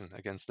protection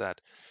against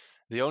that.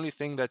 The only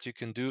thing that you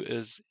can do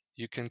is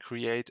you can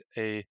create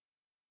a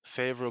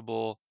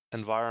favorable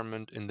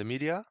environment in the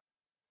media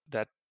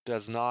that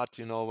does not,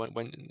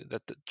 when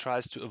that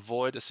tries to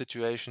avoid a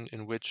situation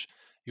in which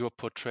you are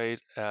portrayed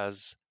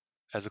as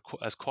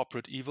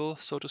corporate evil,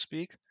 so to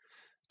speak.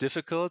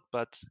 Difficult,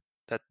 but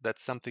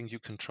that's something you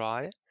can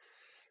try.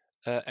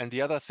 And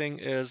the other thing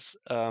is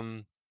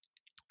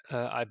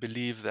I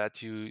believe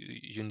that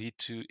you need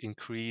to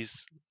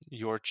increase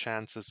your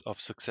chances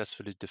of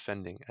successfully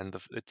defending, and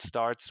it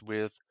starts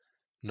with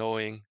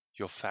knowing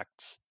your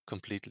facts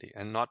completely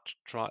and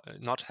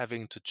not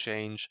having to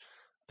change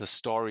the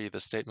story, the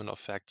statement of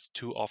facts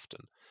too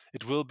often.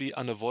 It will be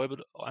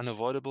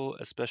unavoidable,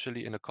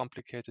 especially in a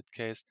complicated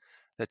case,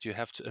 that you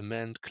have to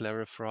amend,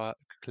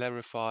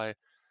 clarify,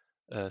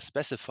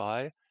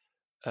 specify,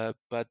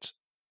 but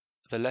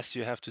the less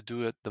you have to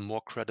do it, the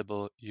more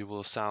credible you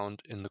will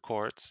sound in the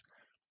courts.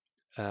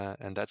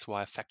 And that's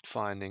why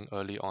fact-finding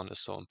early on is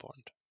so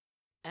important.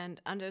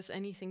 And Anders,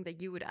 anything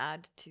that you would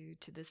add to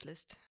this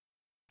list?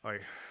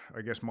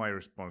 I guess my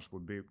response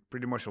would be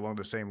pretty much along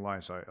the same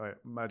lines. I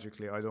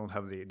don't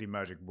have the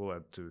magic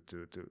bullet to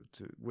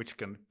which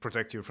can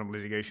protect you from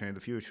litigation in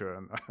the future,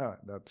 and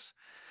that's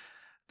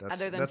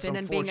other than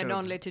Finland being a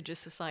non-litigious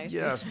society.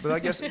 Yes, but I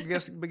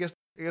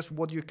guess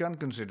what you can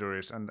consider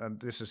is, and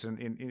this is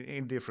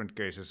in different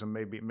cases, and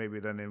maybe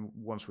then in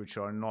ones which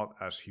are not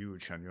as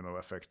huge and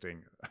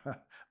affecting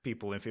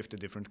people in 50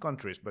 different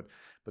countries,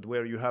 but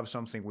where you have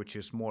something which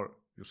is more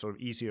sort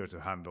of easier to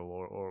handle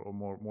or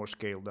more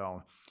scaled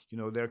down,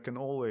 there can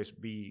always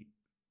be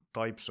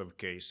types of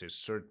cases,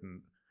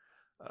 certain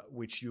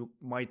which you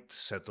might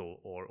settle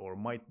or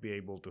might be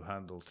able to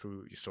handle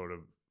through sort of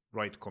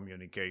right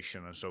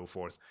communication and so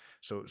forth.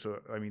 So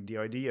I mean, the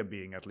idea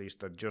being at least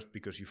that just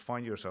because you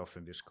find yourself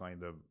in this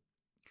kind of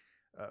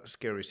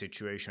scary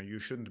situation, you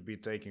shouldn't be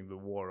taking the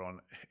war on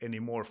any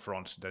more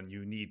fronts than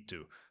you need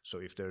to. So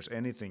if there's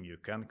anything you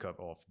can cut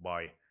off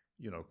by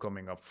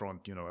coming up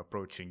front,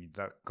 approaching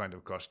that kind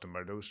of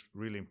customer, those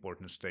really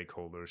important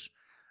stakeholders,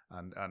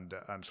 and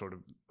sort of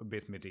a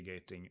bit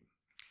mitigating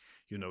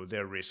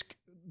their risk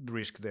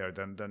there,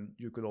 then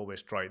you could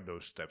always try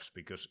those steps,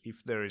 because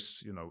if there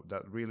is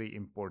that really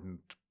important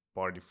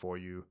party for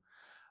you,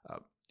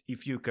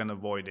 if you can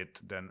avoid it,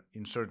 then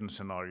in certain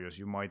scenarios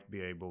you might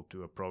be able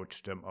to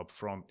approach them up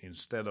front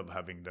instead of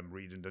having them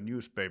read in the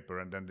newspaper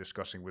and then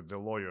discussing with the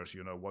lawyers,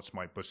 what's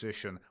my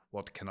position,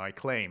 what can I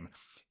claim,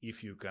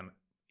 if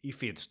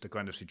it's the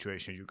kind of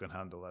situation you can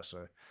handle as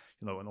a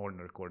an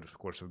ordinary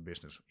course of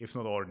business, if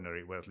not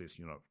ordinary, well, at least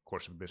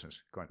course of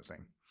business kind of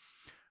thing.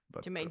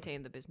 But, to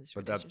maintain the business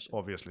relationship. But that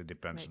obviously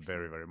depends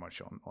very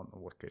much on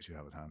what case you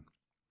have at hand.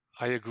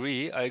 I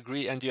agree.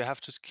 And you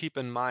have to keep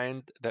in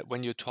mind that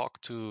when you talk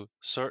to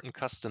certain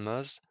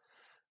customers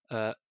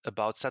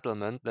about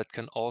settlement, that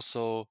can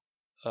also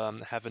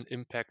have an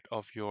impact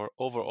of your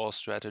overall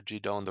strategy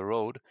down the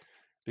road.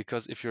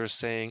 Because if you're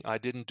saying, I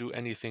didn't do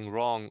anything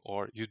wrong,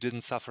 or you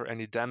didn't suffer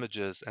any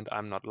damages and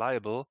I'm not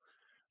liable,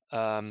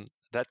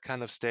 that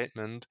kind of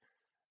statement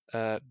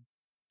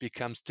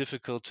becomes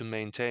difficult to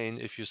maintain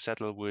if you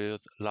settle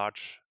with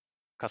large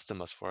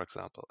customers, for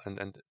example,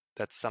 and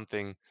that's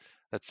something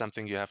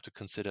you have to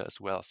consider as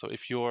well. So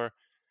if your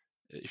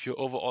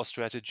overall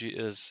strategy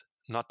is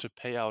not to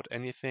pay out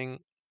anything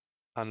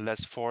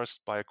unless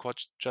forced by a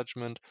court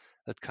judgment,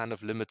 that kind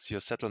of limits your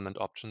settlement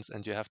options,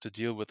 and you have to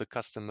deal with the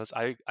customers.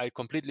 I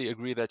completely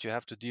agree that you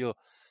have to deal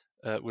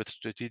with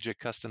strategic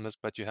customers,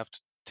 but you have to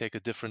take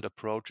a different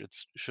approach. It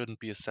shouldn't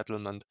be a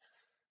settlement.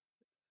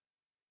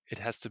 It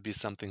has to be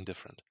something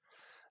different.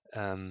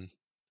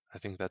 I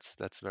think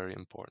that's very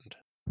important.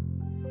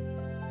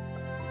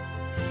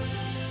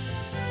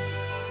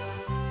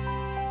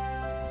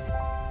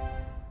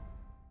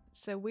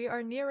 So we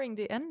are nearing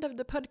the end of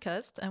the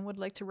podcast and would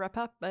like to wrap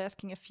up by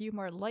asking a few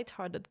more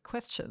lighthearted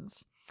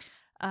questions.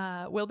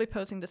 We'll be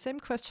posing the same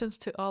questions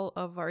to all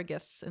of our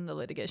guests in the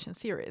litigation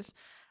series.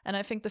 And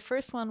I think the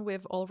first one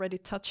we've already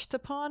touched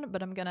upon,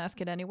 but I'm going to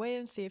ask it anyway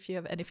and see if you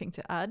have anything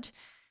to add.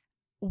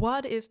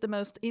 What is the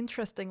most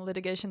interesting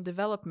litigation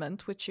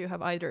development which you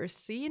have either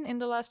seen in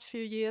the last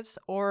few years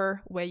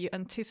or where you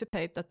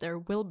anticipate that there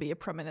will be a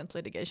prominent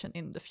litigation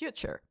in the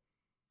future?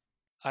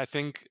 I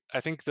think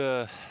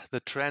the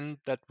trend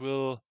that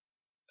will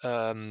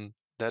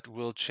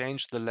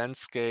change the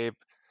landscape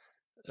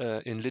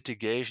in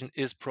litigation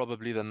is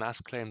probably the mass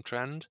claim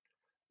trend,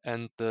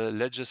 and the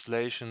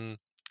legislation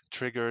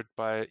triggered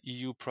by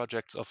EU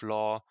projects of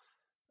law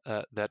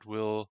that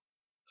will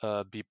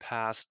be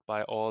passed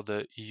by all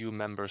the EU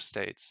member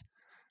states.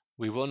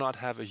 We will not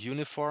have a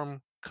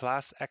uniform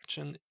class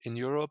action in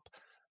Europe,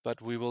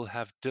 but we will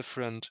have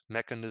different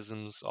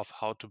mechanisms of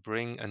how to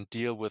bring and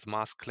deal with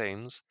mass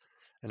claims.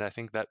 And I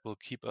think that will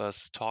keep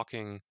us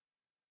talking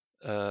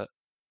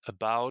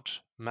about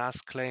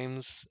mass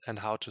claims and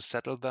how to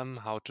settle them,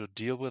 how to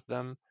deal with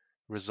them,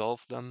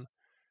 resolve them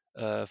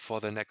for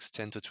the next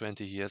 10 to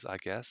 20 years, I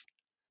guess.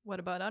 What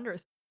about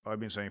Anders? I've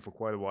been saying for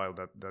quite a while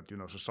that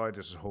society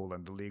as a whole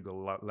and the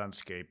legal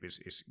landscape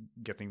is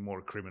getting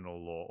more criminal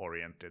law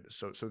oriented,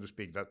 so to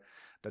speak. That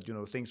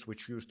things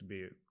which used to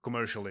be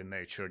commercial in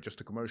nature,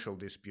 just a commercial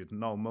dispute,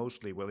 now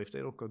mostly, well, if they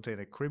don't contain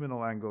a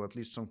criminal angle, at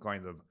least some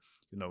kind of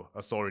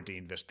authority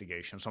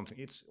investigation, something.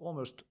 It's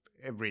almost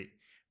every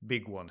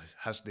big one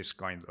has this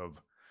kind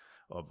of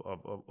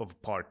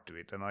part to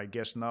it, and I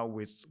guess now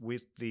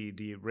with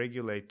the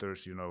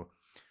regulators,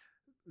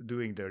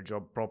 doing their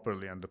job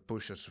properly and the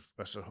push as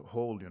a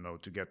whole,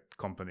 to get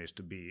companies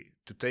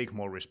to take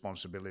more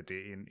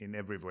responsibility in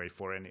every way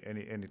for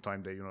any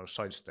time they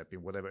sidestep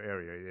in whatever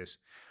area it is.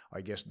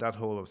 I guess that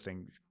whole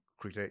thing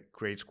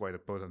creates quite a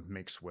potent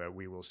mix where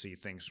we will see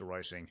things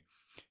arising,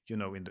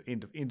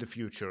 in the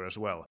future as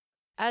well.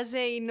 As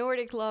a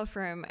Nordic law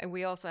firm,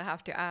 we also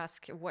have to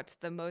ask, what's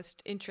the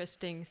most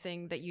interesting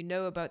thing that you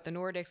know about the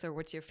Nordics, or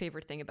what's your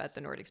favorite thing about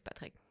the Nordics,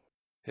 Patrick?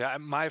 Yeah,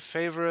 my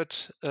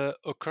favorite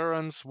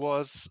occurrence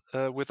was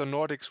with the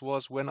Nordics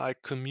was when I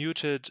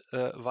commuted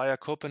via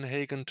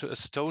Copenhagen to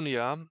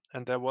Estonia,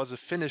 and there was a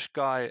Finnish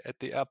guy at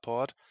the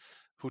airport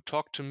who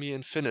talked to me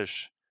in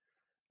Finnish.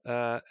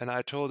 And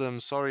I told him,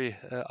 sorry,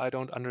 I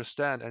don't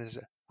understand. And he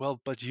said,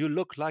 well, but you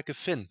look like a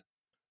Finn.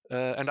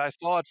 And I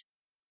thought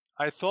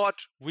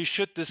we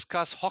should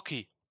discuss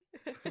hockey.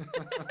 and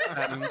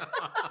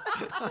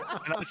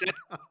I said,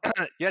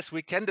 yes,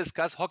 we can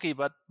discuss hockey,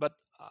 but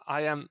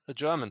I am a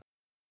German.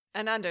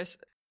 And Anders?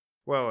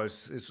 Well,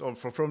 it's all,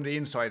 from the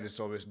inside,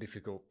 it's always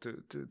difficult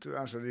to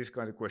answer this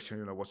kind of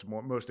question, what's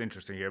most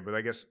interesting here. But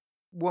I guess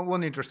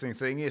one interesting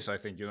thing is, I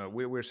think,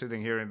 we're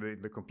sitting here in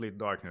the complete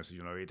darkness,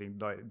 eating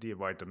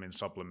D-vitamin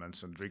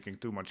supplements and drinking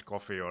too much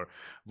coffee or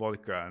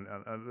vodka.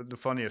 And the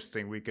funniest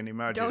thing we can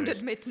imagine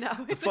admit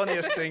now. The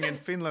funniest thing in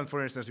Finland,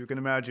 for instance, you can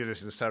imagine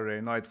is the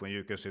Saturday night when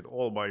you can sit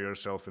all by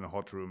yourself in a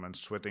hot room and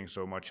sweating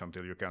so much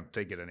until you can't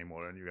take it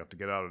anymore and you have to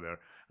get out of there.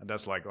 And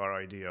that's like our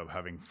idea of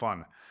having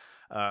fun.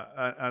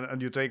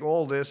 And you take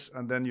all this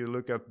and then you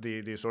look at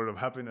the sort of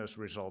happiness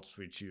results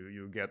which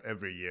you get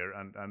every year,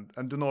 and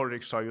the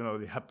Nordics are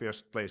the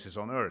happiest places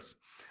on earth,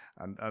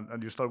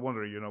 and you start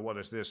wondering what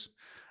is this,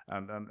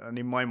 and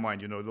in my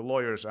mind the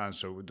lawyer's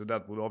answer to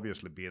that would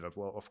obviously be that,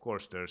 well, of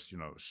course there's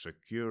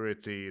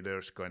security,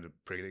 there's kind of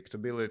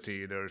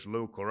predictability, there's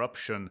low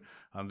corruption,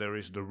 and there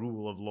is the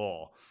rule of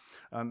law,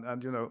 and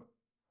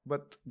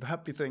but the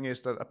happy thing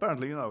is that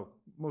apparently,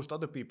 most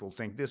other people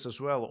think this as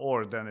well,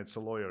 or then it's a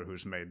lawyer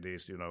who's made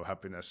these,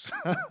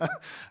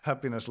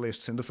 happiness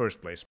lists in the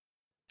first place.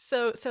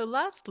 So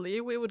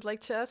lastly, we would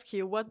like to ask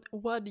you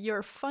what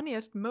your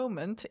funniest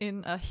moment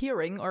in a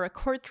hearing or a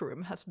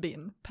courtroom has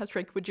been.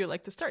 Patrick, would you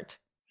like to start?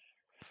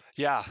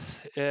 Yeah,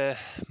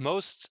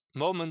 most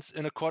moments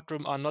in a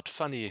courtroom are not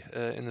funny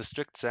in the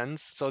strict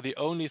sense. So the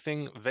only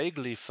thing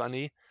vaguely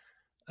funny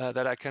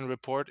that I can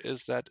report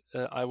is that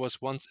I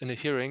was once in a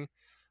hearing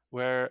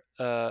where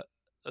the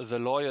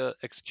lawyer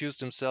excused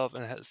himself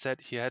and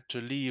said he had to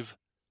leave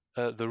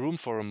the room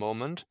for a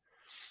moment.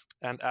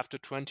 And after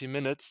 20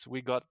 minutes,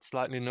 we got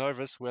slightly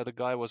nervous where the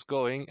guy was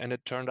going, and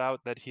it turned out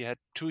that he had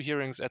 2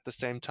 hearings at the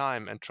same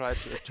time and tried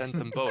to attend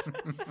them both.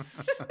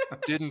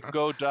 Didn't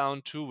go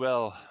down too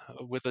well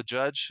with a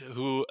judge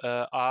who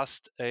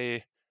asked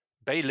a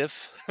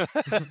bailiff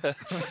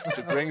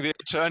to bring the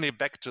attorney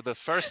back to the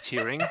first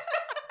hearing.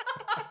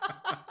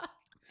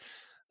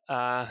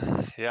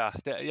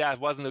 It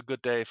wasn't a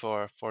good day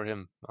for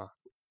him.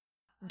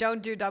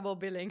 Don't do double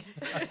billing.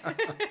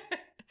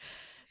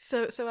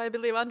 So I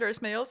believe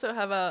Anders may also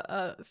have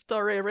a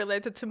story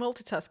related to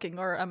multitasking,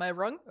 or am I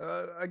wrong?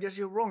 I guess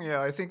you're wrong.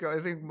 Yeah, I think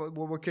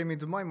what came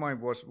into my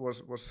mind was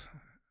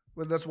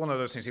well, that's one of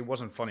those things. It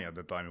wasn't funny at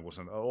the time. It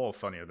wasn't at all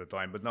funny at the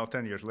time. But now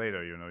 10 years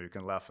later, you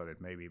can laugh at it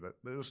maybe. But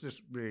it was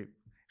just really,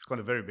 it's kind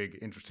of very big,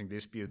 interesting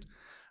dispute.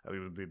 We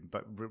would be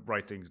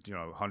writing,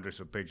 hundreds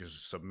of pages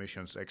of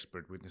submissions,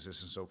 expert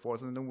witnesses, and so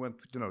forth, and then went,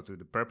 to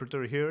the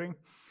preparatory hearing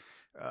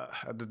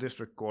at the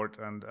district court,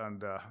 and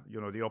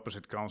the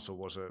opposite counsel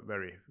was a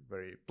very,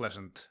 very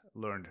pleasant,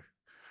 learned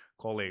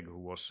colleague who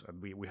was,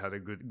 and we had a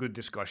good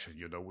discussion.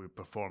 We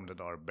performed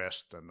at our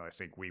best, and I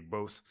think we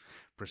both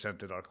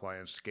presented our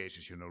clients'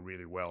 cases,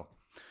 really well.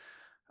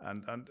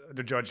 And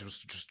the judge was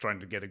just trying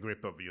to get a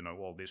grip of,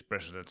 all these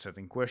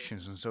precedent-setting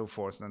questions and so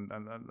forth. And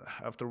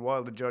after a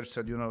while, the judge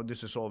said,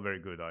 this is all very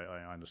good.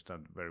 I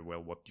understand very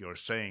well what you're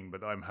saying,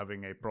 but I'm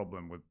having a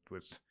problem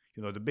with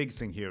the big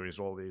thing here is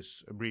all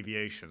these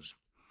abbreviations.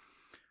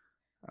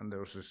 And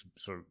there was this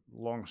sort of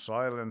long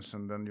silence,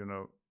 and then,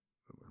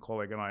 a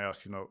colleague and I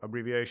asked,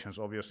 abbreviations,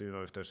 obviously,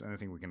 if there's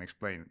anything we can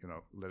explain,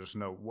 let us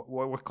know.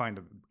 What kind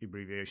of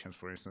abbreviations,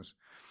 for instance?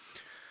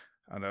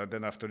 And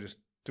then after this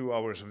 2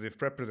 hours of the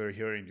preparatory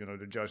hearing,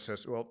 the judge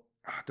says, well,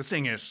 the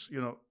thing is,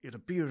 it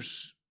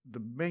appears the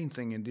main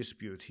thing in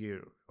dispute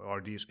here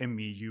are these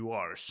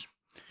MEURs,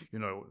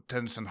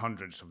 tens and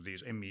hundreds of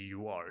these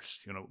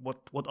MEURs,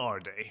 what are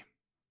they?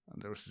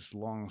 And there was this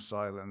long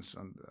silence,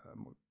 and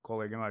my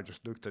colleague and I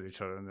just looked at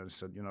each other and then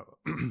said,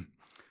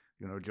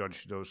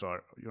 Judge, those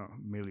are,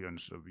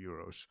 millions of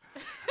euros.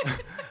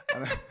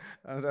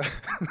 and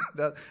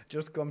that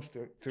just comes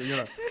to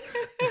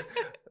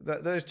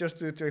that is just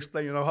to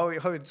explain, how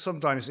it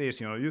sometimes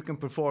is, you can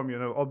perform,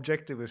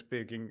 objectively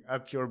speaking,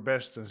 at your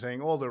best and saying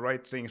all the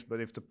right things,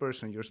 but if the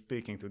person you're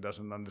speaking to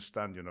doesn't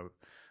understand,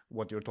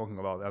 what you're talking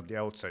about at the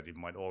outset, it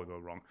might all go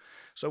wrong.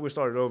 So we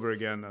started over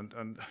again,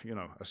 and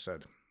as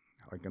said,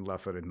 I can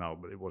laugh at it now,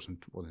 but it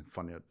wasn't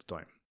funny at the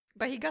time.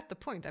 But he got the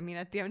point. I mean,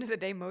 at the end of the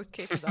day, most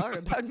cases are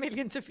about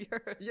millions of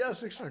euros.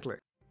 Yes, exactly.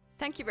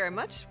 Thank you very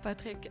much,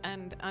 Patrick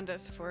and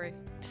Anders, for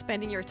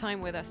spending your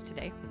time with us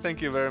today.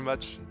 Thank you very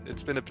much.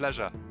 It's been a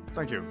pleasure.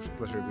 Thank you. It's a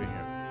pleasure being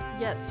here.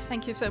 Yes,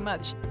 thank you so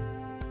much.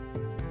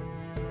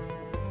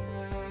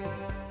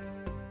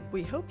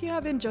 We hope you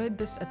have enjoyed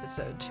this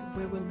episode.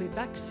 We will be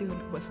back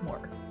soon with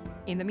more.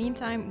 In the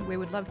meantime, we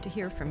would love to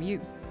hear from you.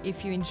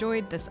 If you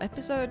enjoyed this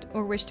episode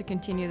or wish to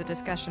continue the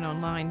discussion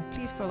online,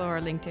 please follow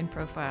our LinkedIn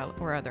profile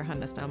or other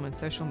Handelsdamen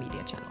social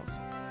media channels.